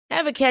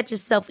Ever catch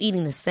yourself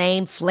eating the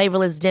same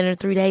flavorless dinner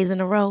 3 days in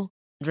a row?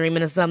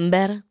 Dreaming of something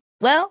better?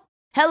 Well,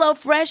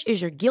 HelloFresh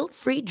is your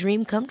guilt-free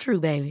dream come true,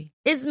 baby.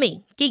 It's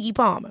me, Keke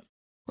Palmer.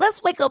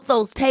 Let's wake up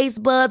those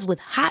taste buds with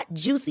hot,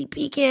 juicy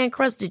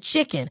pecan-crusted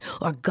chicken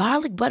or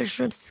garlic butter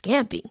shrimp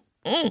scampi.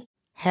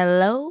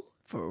 Hello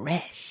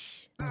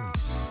Fresh.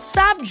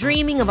 Stop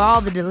dreaming of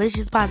all the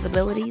delicious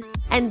possibilities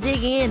and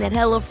dig in at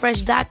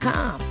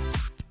HelloFresh.com.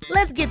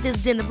 Let's get this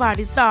dinner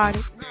party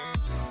started.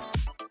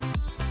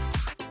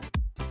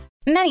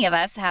 Many of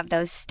us have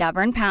those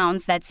stubborn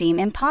pounds that seem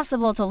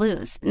impossible to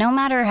lose, no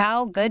matter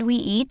how good we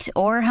eat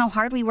or how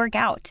hard we work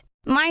out.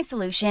 My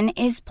solution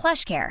is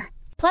PlushCare.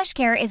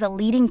 PlushCare is a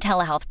leading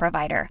telehealth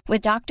provider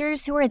with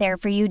doctors who are there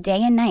for you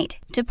day and night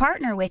to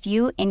partner with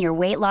you in your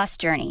weight loss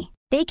journey.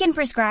 They can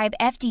prescribe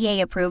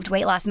FDA-approved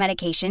weight loss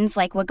medications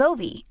like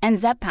Wegovy and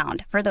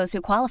Zepbound for those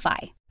who qualify.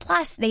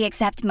 Plus, they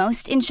accept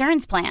most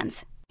insurance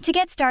plans. To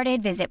get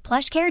started, visit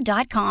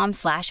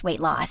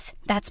plushcare.com/weightloss.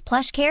 That's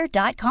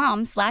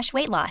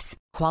plushcare.com/weightloss.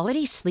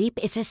 Quality sleep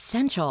is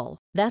essential.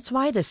 That's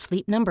why the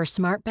Sleep Number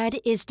Smart Bed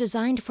is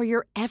designed for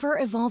your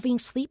ever-evolving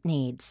sleep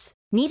needs.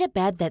 Need a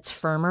bed that's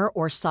firmer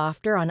or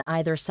softer on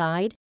either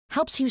side?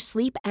 Helps you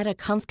sleep at a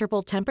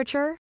comfortable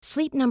temperature?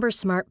 Sleep Number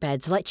Smart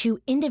Beds let you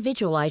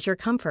individualize your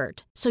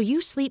comfort, so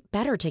you sleep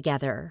better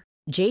together.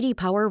 J.D.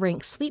 Power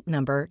ranks Sleep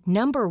Number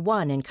number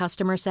 1 in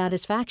customer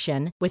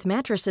satisfaction with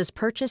mattresses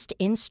purchased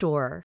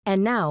in-store.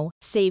 And now,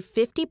 save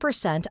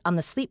 50% on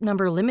the Sleep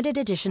Number Limited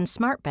Edition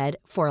Smart Bed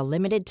for a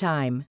limited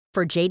time.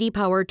 For J.D.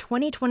 Power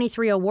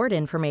 2023 award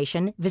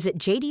information, visit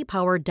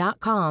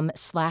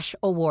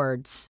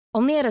jdpower.com/awards.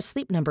 Only at a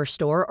Sleep Number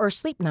store or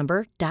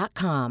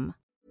sleepnumber.com.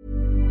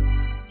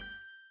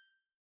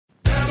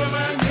 Better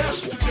than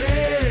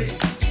yesterday.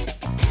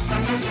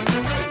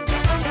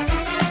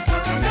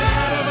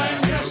 Better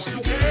than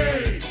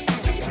yesterday.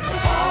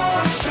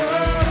 Oh,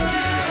 sure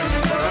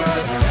is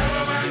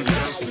better than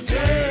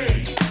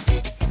yesterday.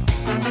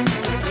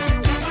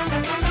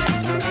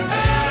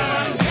 Better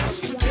than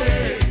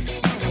yesterday.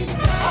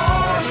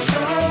 Oh,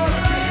 sure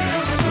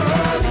is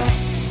better.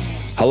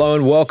 Hello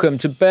and welcome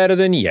to Better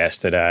Than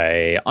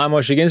Yesterday. I'm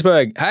Osher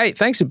Ginsberg. Hey,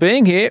 thanks for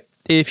being here.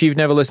 If you've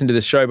never listened to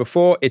this show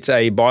before, it's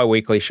a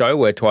bi-weekly show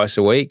where twice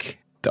a week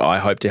I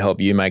hope to help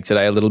you make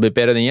today a little bit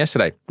better than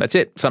yesterday. That's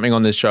it. Something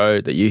on this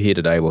show that you hear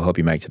today will help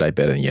you make today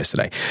better than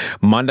yesterday.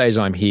 Mondays,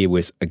 I'm here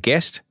with a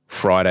guest.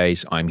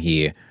 Fridays, I'm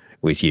here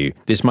with you.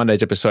 This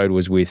Monday's episode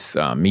was with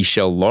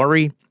Michelle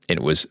Laurie.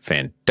 It was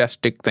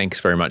fantastic. Thanks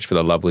very much for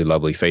the lovely,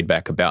 lovely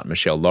feedback about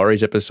Michelle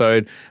Laurie's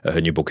episode.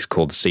 Her new book is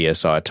called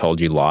CSI Told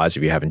You Lies.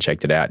 If you haven't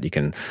checked it out, you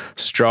can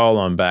stroll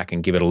on back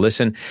and give it a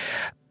listen.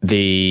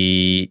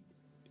 The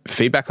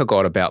feedback I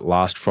got about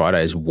last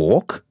Friday's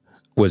walk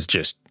was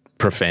just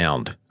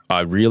profound.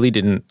 I really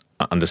didn't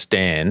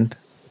understand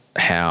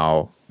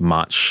how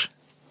much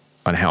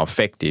and how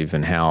effective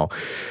and how,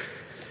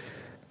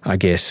 I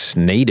guess,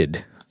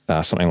 needed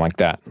something like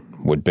that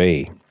would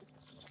be.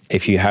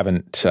 If you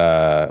haven't,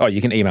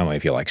 you can email me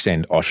if you like,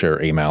 send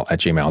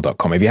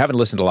osher@gmail.com. If you haven't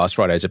listened to last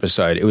Friday's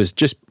episode, it was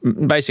just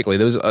basically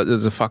there was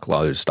a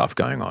fuckload of stuff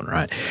going on,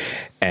 right?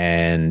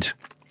 And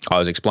I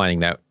was explaining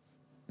that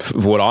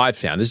what I've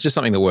found, this is just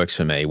something that works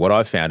for me. What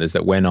I've found is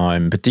that when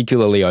I'm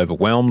particularly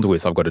overwhelmed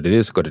with I've got to do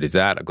this, I've got to do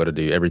that, I've got to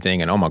do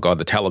everything, and oh my God,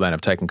 the Taliban have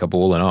taken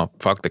Kabul, and oh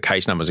fuck, the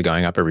case numbers are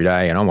going up every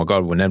day, and oh my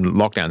God,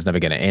 lockdown's never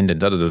going to end, and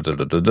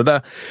da-da-da-da-da-da-da.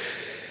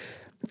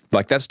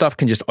 Like that stuff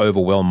can just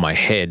overwhelm my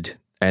head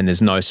and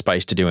there's no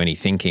space to do any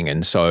thinking.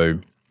 And so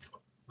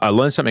I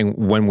learned something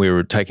when we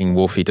were taking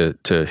Wolfie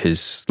to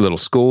his little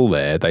school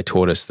there. They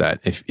taught us that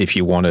if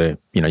you want to,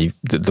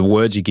 the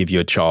words you give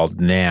your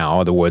child now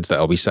are the words that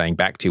I'll be saying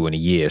back to you in a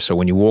year. So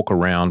when you walk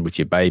around with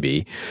your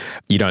baby,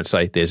 you don't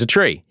say, there's a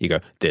tree. You go,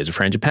 there's a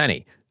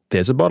frangipani,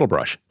 there's a bottle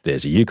brush,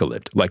 there's a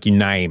eucalypt. Like you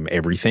name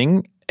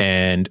everything.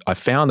 And I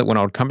found that when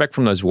I would come back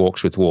from those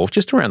walks with Wolf,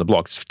 just around the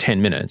block, just for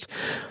 10 minutes,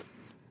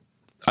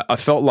 I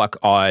felt like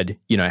I'd,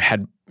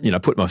 had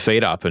put my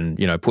feet up and,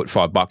 put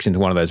 $5 into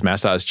one of those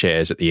massage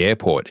chairs at the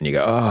airport, and you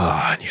go,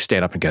 oh, and you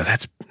stand up and go,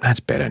 that's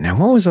better. Now,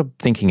 what was I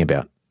thinking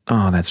about?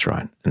 Oh, that's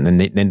right. And then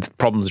the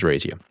problems are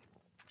easier.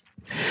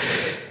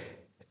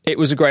 It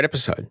was a great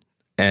episode,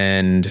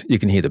 and you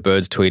can hear the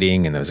birds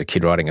tweeting, and there was a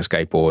kid riding a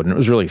skateboard, and it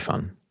was really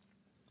fun.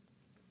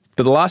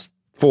 But the last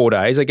 4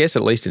 days, I guess,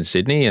 at least in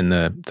Sydney and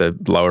the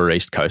lower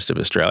east coast of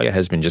Australia,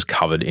 has been just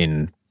covered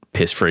in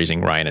piss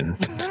freezing rain and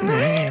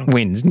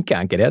winds, and you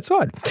can't get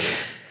outside.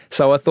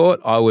 So I thought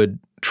I would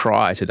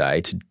try today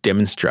to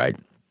demonstrate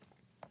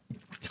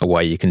a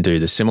way you can do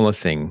the similar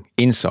thing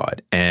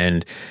inside,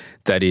 and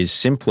that is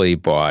simply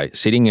by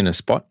sitting in a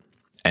spot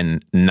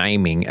and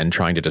naming and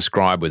trying to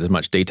describe with as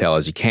much detail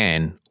as you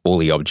can all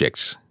the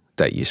objects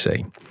that you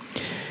see.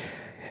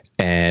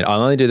 And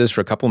I'll only do this for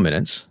a couple of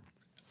minutes,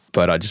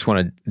 but I just want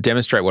to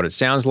demonstrate what it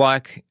sounds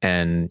like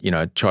and,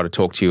 try to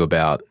talk to you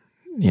about,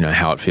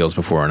 how it feels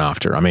before and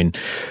after. I mean,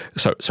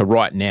 so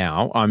right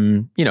now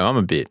I'm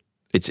a bit,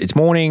 it's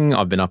morning.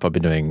 I've been up. I've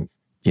been doing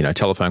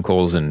telephone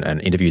calls and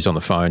interviews on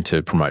the phone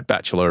to promote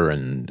Bachelor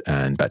and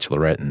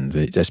Bachelorette and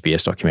the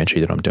SBS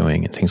documentary that I'm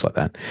doing and things like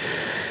that.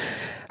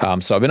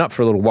 So I've been up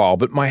for a little while,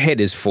 but my head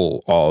is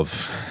full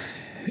of,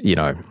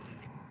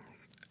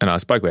 and I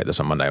spoke about this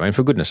on Monday. I mean,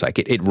 for goodness sake,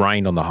 it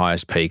rained on the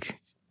highest peak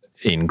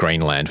in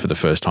Greenland for the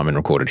first time in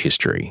recorded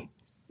history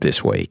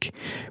this week,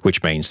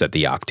 which means that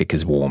the Arctic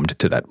has warmed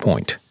to that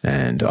point.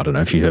 And I don't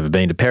know if you've ever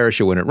been to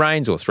Perisher when it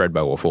rains or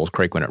Thredbo or Falls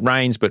Creek when it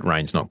rains, but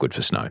rain's not good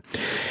for snow.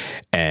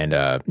 And,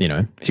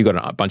 if you've got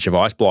a bunch of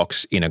ice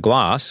blocks in a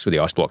glass, where the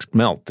ice blocks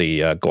melt,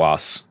 the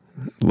glass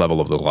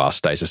level of the glass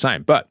stays the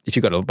same. But if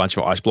you've got a bunch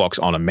of ice blocks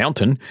on a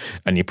mountain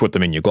and you put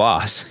them in your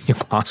glass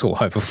will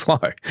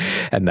overflow.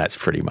 And that's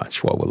pretty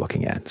much what we're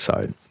looking at.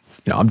 So,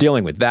 I'm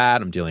dealing with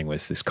that. I'm dealing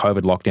with this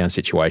COVID lockdown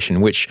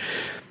situation, which,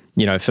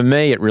 for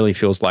me, it really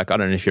feels like, I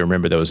don't know if you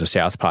remember, there was a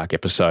South Park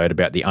episode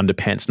about the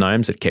underpants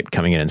gnomes that kept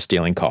coming in and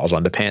stealing Kyle's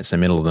underpants in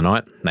the middle of the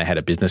night. They had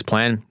a business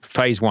plan.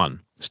 Phase 1,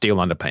 steal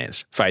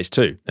underpants. Phase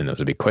 2, and there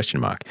was a big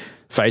question mark.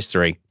 Phase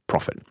 3,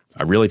 profit.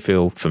 I really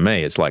feel, for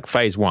me, it's like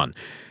phase 1,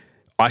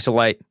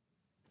 isolate,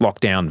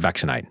 lockdown,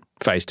 vaccinate.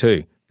 Phase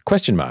 2,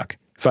 question mark.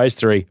 Phase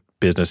 3,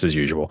 business as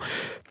usual.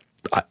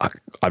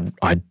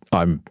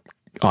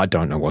 I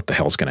don't know what the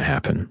hell's going to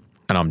happen,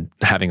 and I'm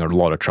having a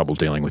lot of trouble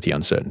dealing with the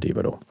uncertainty of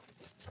it all.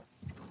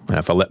 And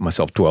if I let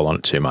myself dwell on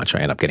it too much, I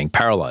end up getting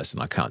paralyzed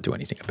and I can't do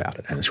anything about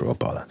it, and it's a real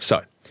bother.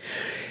 So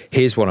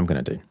here's what I'm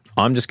going to do.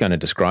 I'm just going to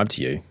describe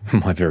to you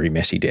my very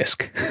messy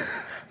desk,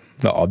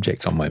 the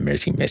objects on my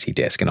messy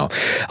desk, and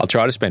I'll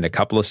try to spend a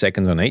couple of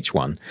seconds on each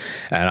one.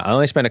 And I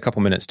only spent a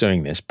couple minutes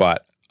doing this,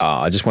 but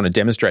I just want to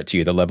demonstrate to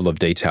you the level of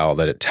detail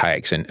that it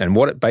takes. And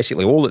what it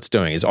basically, all it's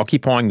doing is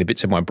occupying the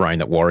bits of my brain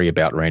that worry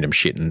about random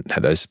shit and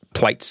have those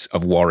plates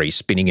of worry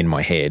spinning in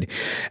my head,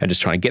 and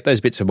just trying to get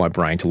those bits of my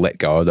brain to let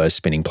go of those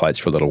spinning plates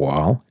for a little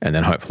while. And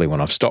then hopefully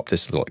when I've stopped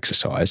this little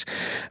exercise,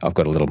 I've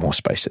got a little more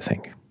space to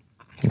think.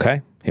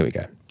 Okay, here we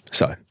go.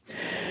 So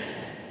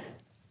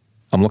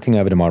I'm looking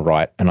over to my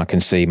right and I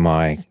can see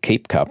my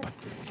keep cup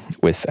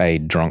with a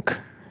drunk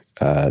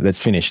that's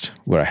finished,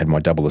 where I had my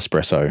double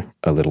espresso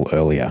a little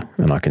earlier,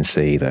 and I can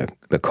see the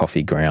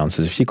coffee grounds.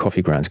 There's a few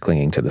coffee grounds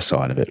clinging to the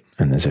side of it,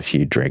 and there's a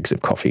few dregs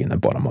of coffee in the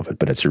bottom of it,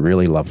 but it's a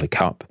really lovely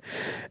cup.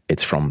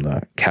 It's from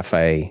the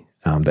cafe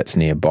that's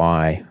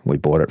nearby. We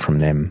bought it from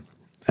them,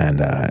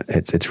 and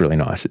it's really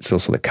nice. It's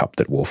also the cup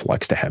that Wolf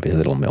likes to have his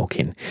little milk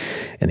in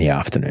the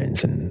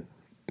afternoons, and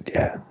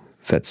yeah,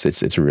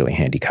 it's a really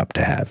handy cup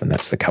to have, and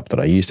that's the cup that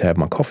I use to have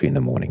my coffee in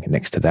the morning. And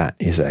next to that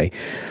is a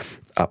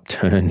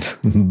upturned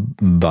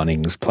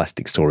Bunnings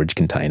plastic storage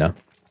container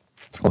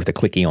with a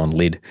clicky-on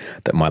lid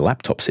that my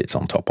laptop sits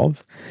on top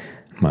of.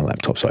 My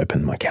laptop's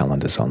open, my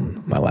calendar's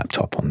on my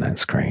laptop on that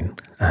screen.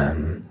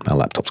 My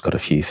laptop's got a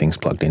few things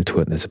plugged into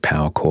it. There's a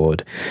power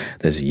cord,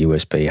 there's a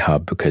USB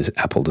hub because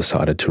Apple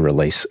decided to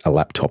release a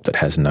laptop that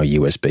has no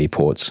USB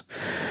ports.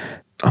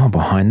 Oh,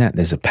 behind that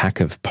there's a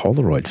pack of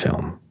Polaroid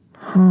film.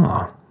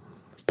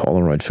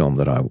 Polaroid film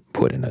that I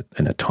put in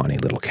a tiny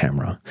little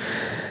camera,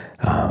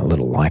 a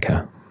little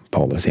Leica.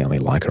 Polar's the only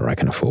Leica I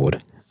can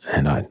afford,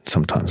 and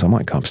sometimes I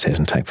might go upstairs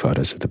and take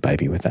photos of the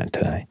baby with that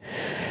today.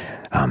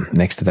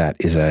 Next to that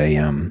is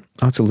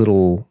it's a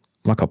little,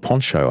 like a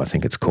poncho, I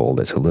think it's called.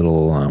 It's a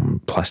little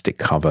plastic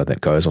cover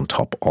that goes on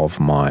top of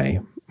my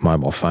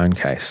mobile phone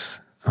case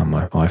on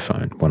my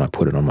iPhone when I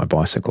put it on my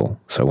bicycle.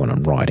 So when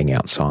I'm riding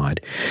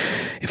outside,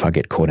 if I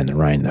get caught in the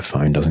rain, the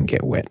phone doesn't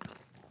get wet.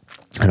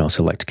 And I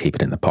also like to keep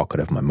it in the pocket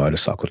of my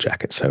motorcycle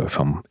jacket, so if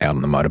I'm out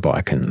on the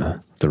motorbike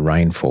and the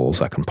rain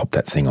falls, I can pop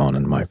that thing on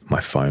and my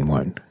phone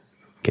won't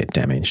get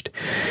damaged.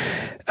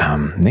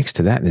 Next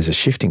to that, there's a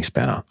shifting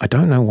spanner. I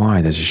don't know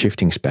why there's a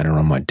shifting spanner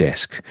on my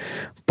desk,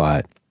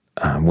 but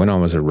when I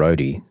was a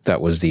roadie, that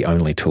was the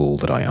only tool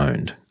that I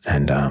owned,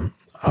 and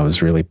I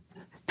was really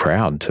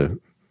proud to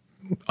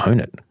own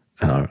it.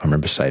 And I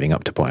remember saving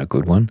up to buy a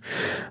good one,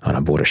 and I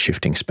bought a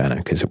shifting spanner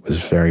because it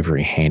was very,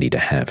 very handy to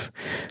have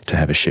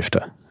a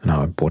shifter. And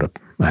I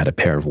had a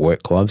pair of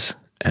work gloves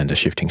and a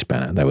shifting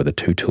spanner. They were the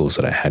two tools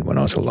that I had when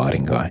I was a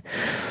lighting guy.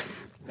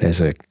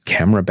 There's a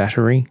camera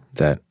battery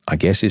that I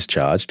guess is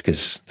charged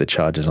because the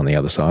charger's on the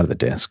other side of the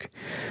desk.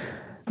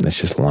 And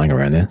it's just lying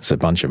around there. There's a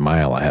bunch of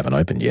mail I haven't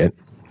opened yet.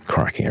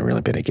 Crikey, I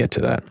really better get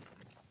to that.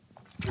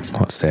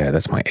 What's there?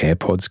 That's my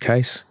AirPods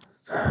case.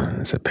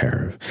 It's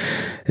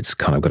it's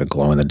kind of got a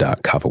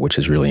glow-in-the-dark cover, which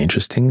is really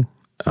interesting.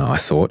 I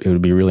thought it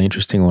would be really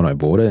interesting when I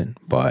bought it,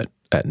 but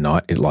at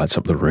night it lights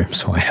up the room,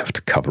 so I have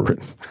to cover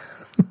it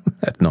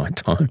at night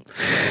time.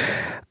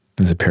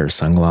 There's a pair of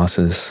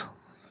sunglasses.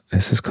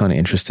 This is kind of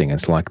interesting.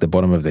 It's like the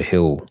bottom of the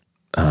hill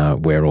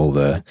where all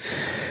the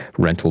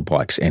rental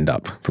bikes end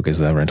up, because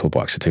the rental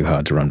bikes are too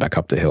hard to run back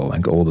up the hill,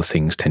 and all the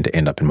things tend to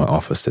end up in my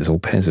office. There's all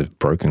pairs of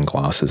broken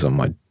glasses on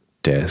my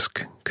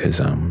desk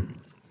because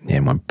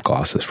my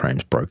glasses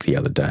frames broke the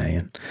other day,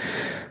 and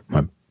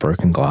my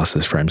broken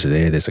glasses frames are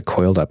there. There's a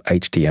coiled up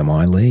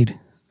HDMI lead.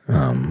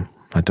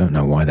 I don't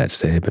know why that's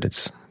there, but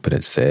it's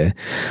there.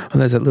 And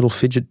there's that little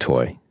fidget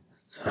toy,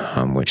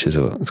 which is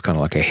it's kind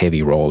of like a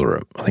heavy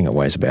roller. I think it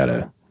weighs about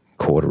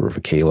 1/4 of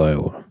a kilo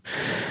or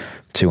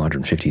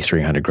 250,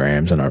 300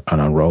 grams, and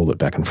I roll it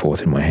back and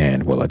forth in my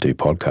hand while I do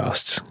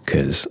podcasts,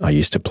 because I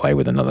used to play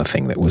with another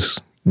thing that was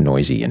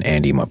noisy, and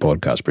Andy, my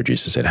podcast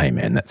producer, said, hey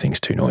man, that thing's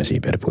too noisy,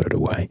 you better put it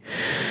away.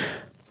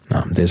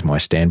 There's my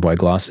standby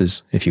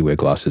glasses. If you wear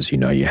glasses, you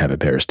know you have a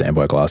pair of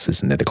standby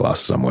glasses, and they're the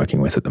glasses I'm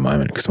working with at the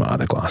moment because my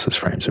other glasses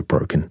frames are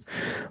broken.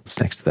 What's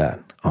next to that?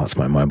 Oh, it's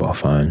my mobile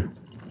phone.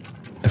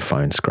 The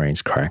phone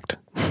screen's cracked.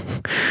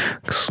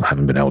 I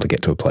haven't been able to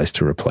get to a place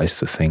to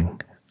replace the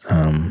thing.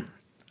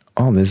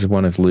 There's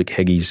one of Luke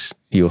Heggie's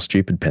You're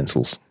Stupid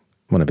pencils,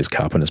 one of his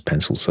carpenter's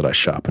pencils that I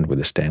sharpened with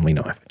a Stanley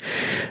knife.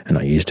 And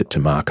I used it to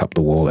mark up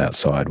the wall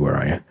outside where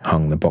I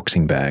hung the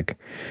boxing bag,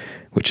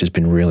 which has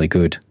been really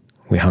good.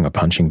 We hung a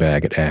punching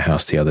bag at our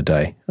house the other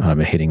day. I've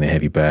been hitting the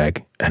heavy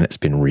bag, and it's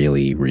been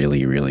really,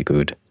 really, really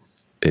good.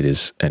 It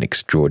is an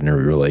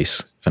extraordinary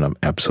release, and I'm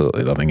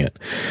absolutely loving it.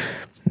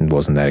 It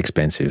wasn't that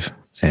expensive,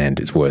 and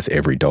it's worth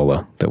every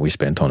dollar that we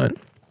spent on it.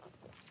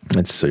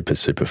 It's super,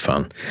 super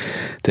fun.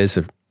 There's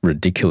a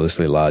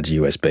ridiculously large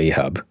USB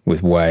hub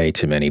with way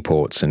too many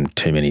ports and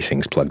too many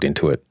things plugged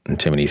into it and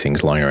too many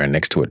things lying around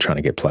next to it trying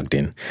to get plugged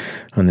in.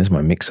 And there's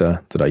my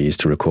mixer that I used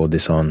to record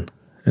this on.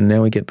 And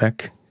now we get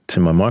back to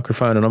my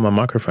microphone, and on my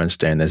microphone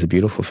stand there's a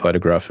beautiful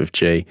photograph of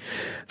G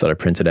that I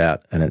printed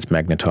out, and it's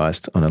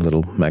magnetized on a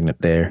little magnet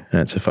there,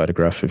 and it's a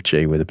photograph of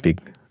G with a big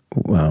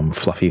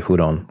fluffy hood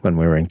on when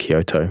we were in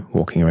Kyoto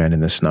walking around in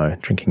the snow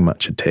drinking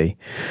matcha tea.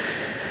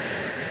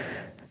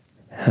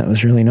 That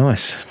was really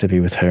nice to be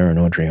with her and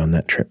Audrey on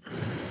that trip.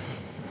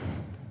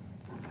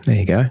 There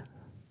you go.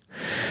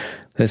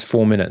 There's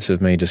 4 minutes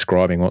of me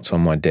describing what's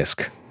on my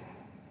desk.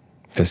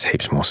 There's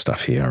heaps more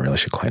stuff here. I really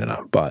should clean it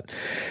up, but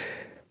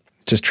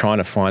just trying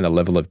to find a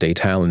level of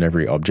detail in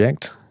every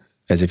object,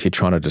 as if you're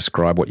trying to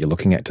describe what you're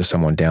looking at to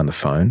someone down the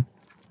phone.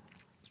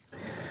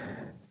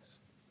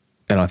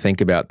 And I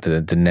think about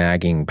the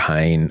nagging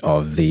pain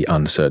of the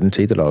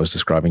uncertainty that I was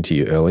describing to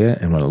you earlier,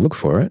 and when I look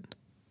for it,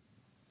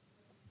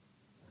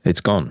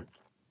 it's gone.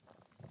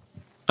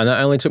 And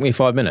that only took me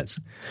 5 minutes.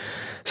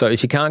 So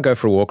if you can't go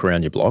for a walk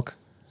around your block,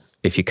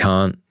 if you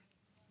can't,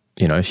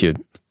 if you're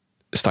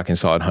stuck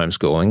inside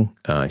homeschooling,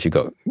 if you've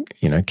got,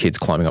 kids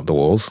climbing up the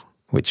walls,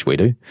 which we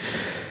do,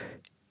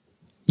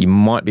 you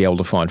might be able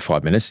to find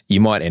 5 minutes.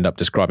 You might end up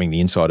describing the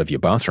inside of your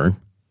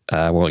bathroom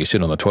while you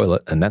sit on the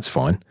toilet, and that's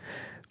fine.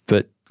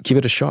 But give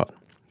it a shot.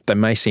 They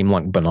may seem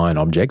like benign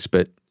objects,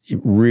 but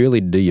you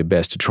really do your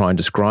best to try and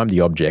describe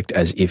the object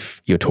as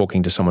if you're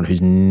talking to someone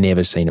who's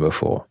never seen it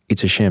before.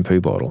 It's a shampoo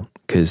bottle,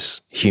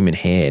 because human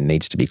hair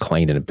needs to be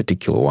cleaned in a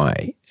particular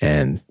way,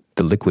 and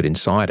the liquid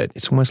inside it,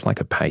 it's almost like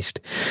a paste.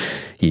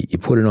 You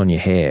put it on your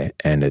hair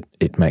and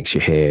it makes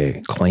your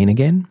hair clean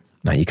again.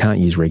 No, you can't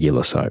use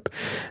regular soap.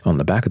 On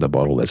the back of the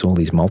bottle, there's all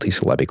these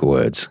multisyllabic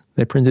words.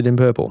 They're printed in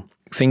purple.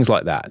 Things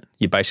like that.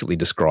 You're basically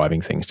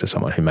describing things to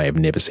someone who may have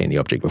never seen the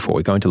object before.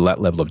 We're going to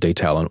that level of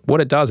detail and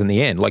what it does in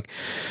the end.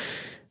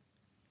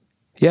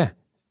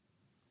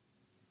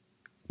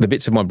 The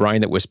bits of my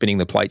brain that were spinning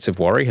the plates of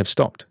worry have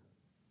stopped.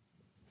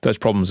 Those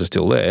problems are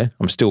still there.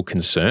 I'm still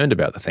concerned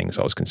about the things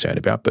I was concerned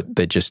about, but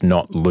they're just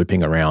not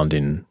looping around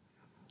in...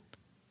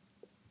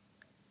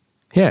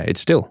 it's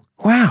still,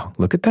 wow,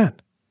 look at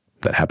that.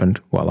 That happened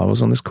while I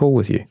was on this call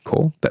with you.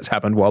 That's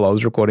happened while I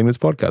was recording this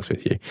podcast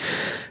with you.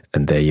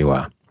 And there you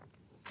are.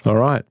 All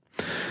right.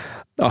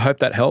 I hope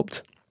that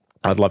helped.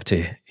 I'd love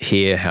to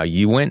hear how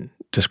you went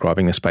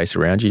describing the space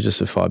around you just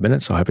for 5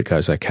 minutes. I hope it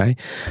goes okay.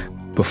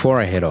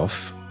 Before I head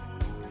off,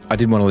 I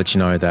did want to let you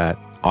know that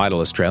Idle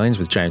Australians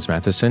with James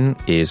Matheson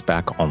is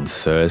back on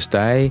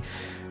Thursday.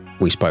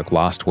 We spoke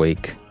last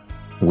week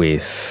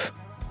with,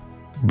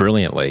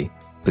 brilliantly,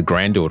 the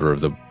granddaughter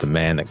of the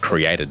man that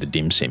created the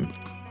dim sim.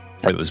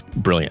 It was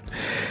brilliant.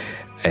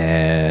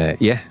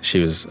 She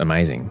was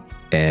amazing.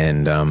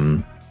 And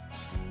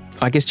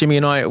I guess Jimmy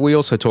and I, we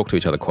also talk to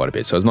each other quite a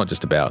bit. So it's not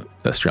just about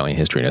Australian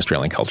history and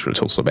Australian culture. It's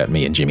also about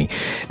me and Jimmy.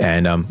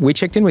 And we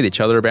checked in with each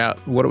other about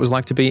what it was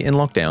like to be in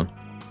lockdown.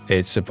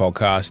 It's a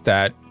podcast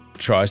that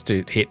tries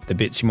to hit the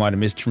bits you might have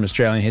missed from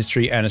Australian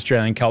history and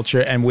Australian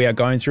culture. And we are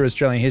going through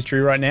Australian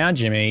history right now,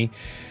 Jimmy,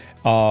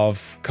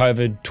 of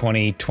COVID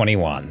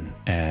 2021.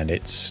 And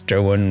it's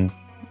doing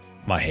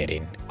my head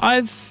in.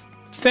 I've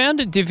found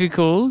it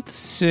difficult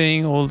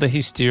seeing all the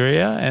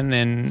hysteria and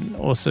then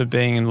also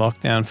being in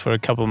lockdown for a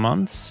couple of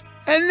months.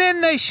 And then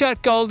they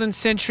shut Golden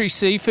Century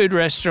Seafood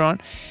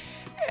Restaurant,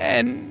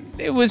 and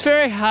it was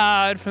very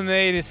hard for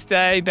me to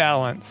stay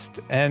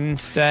balanced and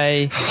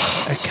stay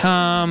a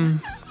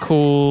calm,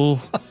 cool,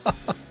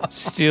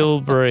 still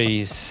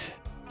breeze.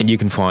 And you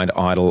can find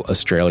Idle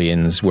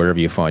Australians wherever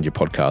you find your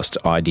podcast.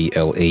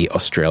 IDLE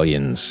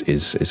Australians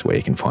is where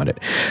you can find it.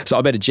 So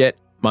I Better Jet.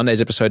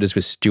 Monday's episode is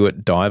with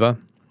Stuart Diver.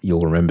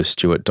 You'll remember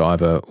Stuart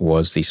Diver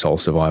was the sole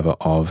survivor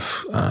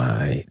of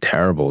a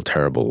terrible,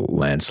 terrible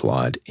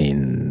landslide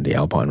in the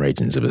alpine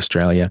regions of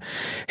Australia.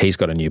 He's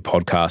got a new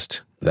podcast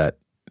that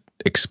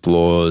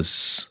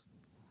explores,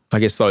 I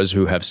guess, those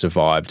who have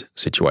survived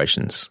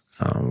situations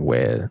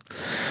where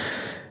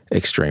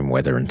extreme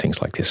weather and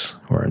things like this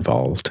were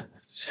involved.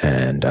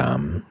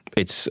 And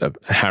it's a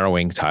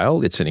harrowing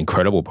tale. It's an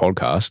incredible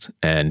podcast,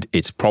 and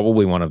it's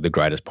probably one of the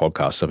greatest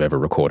podcasts I've ever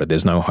recorded.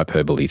 There's no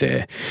hyperbole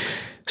there.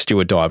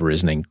 Stuart Diver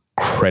is an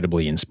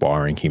incredibly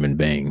inspiring human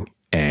being,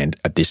 and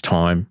at this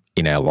time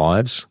in our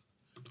lives,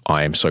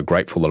 I am so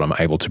grateful that I'm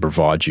able to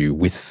provide you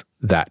with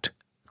that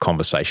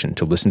conversation,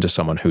 to listen to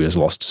someone who has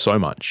lost so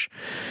much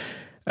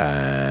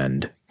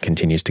and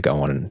continues to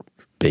go on and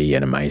be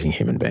an amazing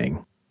human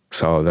being.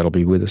 So that'll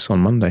be with us on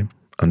Monday.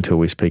 Until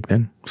we speak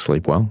then,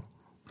 sleep well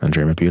and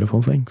dream of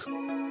beautiful things.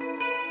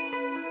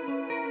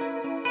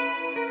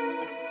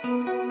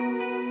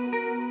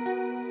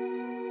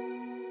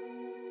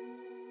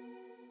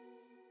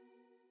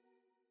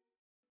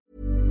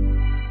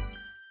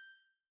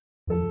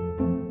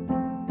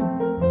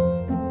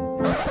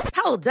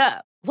 Hold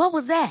up. What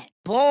was that?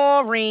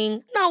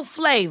 Boring. No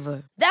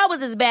flavor. That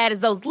was as bad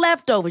as those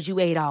leftovers you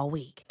ate all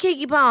week.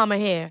 Keke Palmer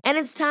here, and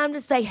it's time to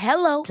say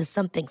hello to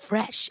something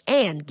fresh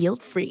and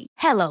guilt-free.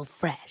 Hello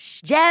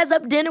Fresh. Jazz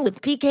up dinner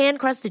with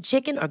pecan-crusted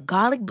chicken or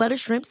garlic butter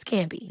shrimp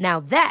scampi. Now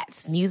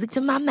that's music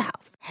to my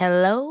mouth.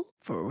 Hello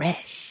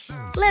Fresh.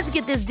 Let's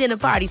get this dinner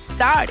party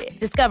started.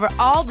 Discover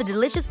all the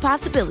delicious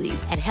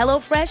possibilities at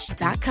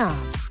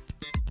HelloFresh.com.